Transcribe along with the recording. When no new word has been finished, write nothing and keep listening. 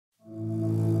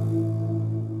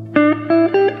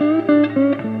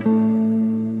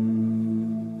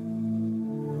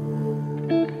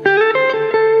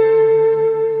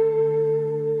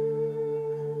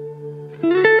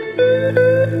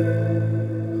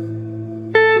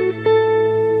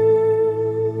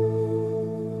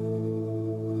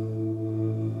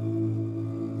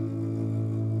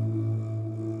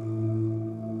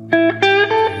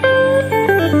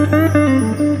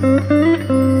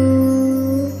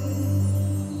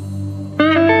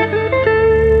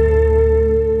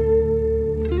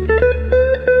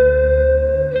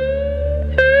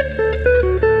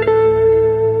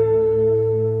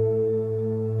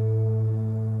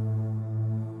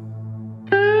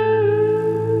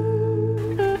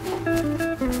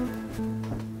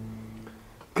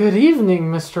Good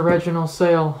evening, Mr. Reginald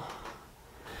Sale.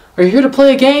 Are you here to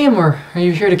play a game, or are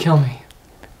you here to kill me?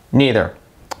 Neither.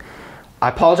 I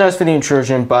apologize for the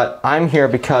intrusion, but I'm here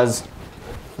because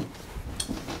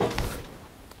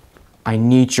I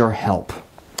need your help.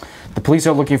 The police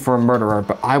are looking for a murderer,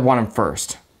 but I want him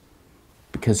first.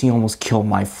 Because he almost killed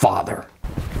my father.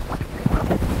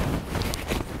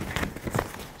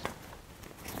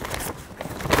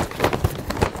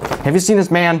 Have you seen this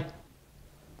man?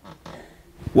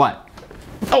 What?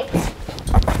 Oh!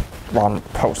 Wrong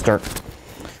poster.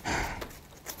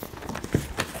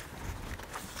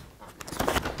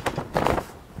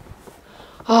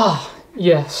 Ah,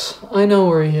 yes, I know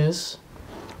where he is.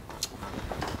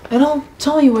 And I'll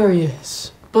tell you where he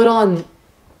is, but on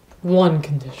one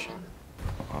condition.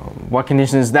 What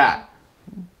condition is that?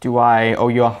 Do I owe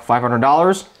you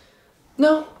 $500?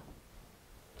 No.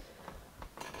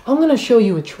 I'm gonna show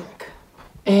you a trick.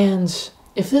 And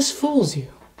if this fools you,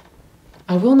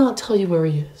 I will not tell you where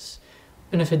he is.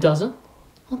 And if it doesn't,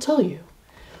 I'll tell you.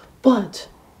 But,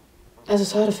 as a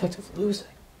side effect of losing,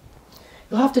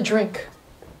 you'll have to drink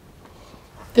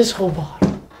this whole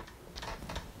bottle.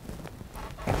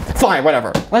 Fine,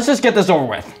 whatever. Let's just get this over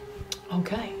with.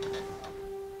 Okay.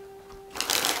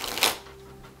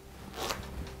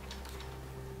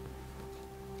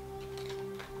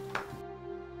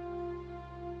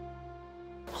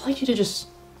 I'd like you to just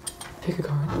pick a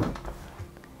card.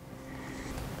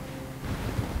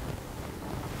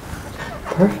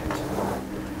 Perfect.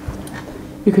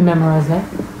 You can memorize that.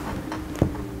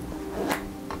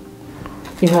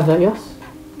 You have that, yes?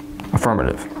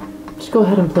 Affirmative. Just go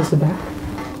ahead and place it back.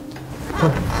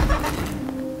 Perfect.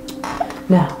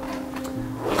 Now,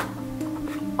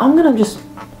 I'm gonna just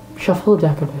shuffle the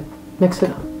deck a bit, mix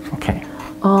it up. Okay.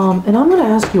 And I'm gonna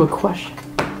ask you a question.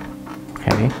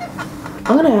 Okay.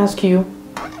 I'm gonna ask you,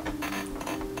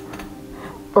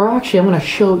 or actually I'm gonna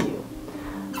show you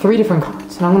 3 different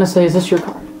cards, and I'm gonna say, is this your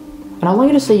card? And I want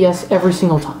you to say yes every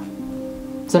single time.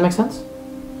 Does that make sense?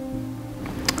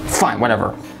 Fine,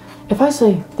 whatever. If I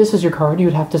say, this is your card, you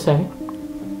would have to say,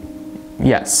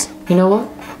 Yes. you know what?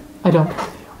 I don't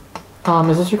believe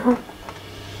you. Is this your card?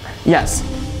 Yes.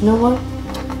 You know what?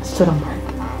 I still don't believe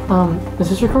you. Is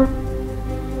this your card?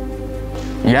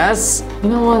 Yes. You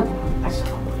know what? I still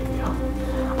don't believe you.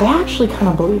 I actually kind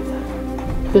of believe that.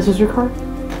 This is your card?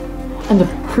 And to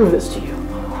prove this to you,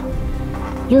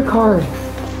 your card,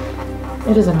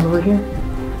 it isn't over here.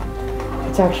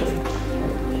 It's actually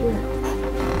over here.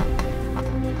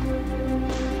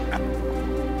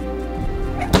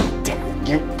 Damn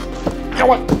you. You know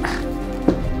what?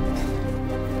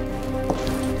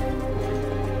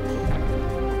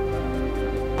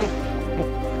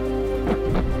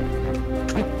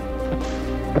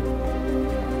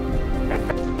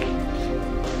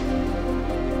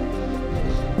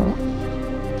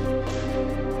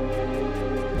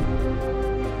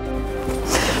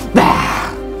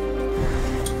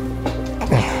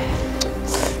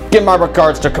 Give my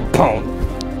regards to Capone.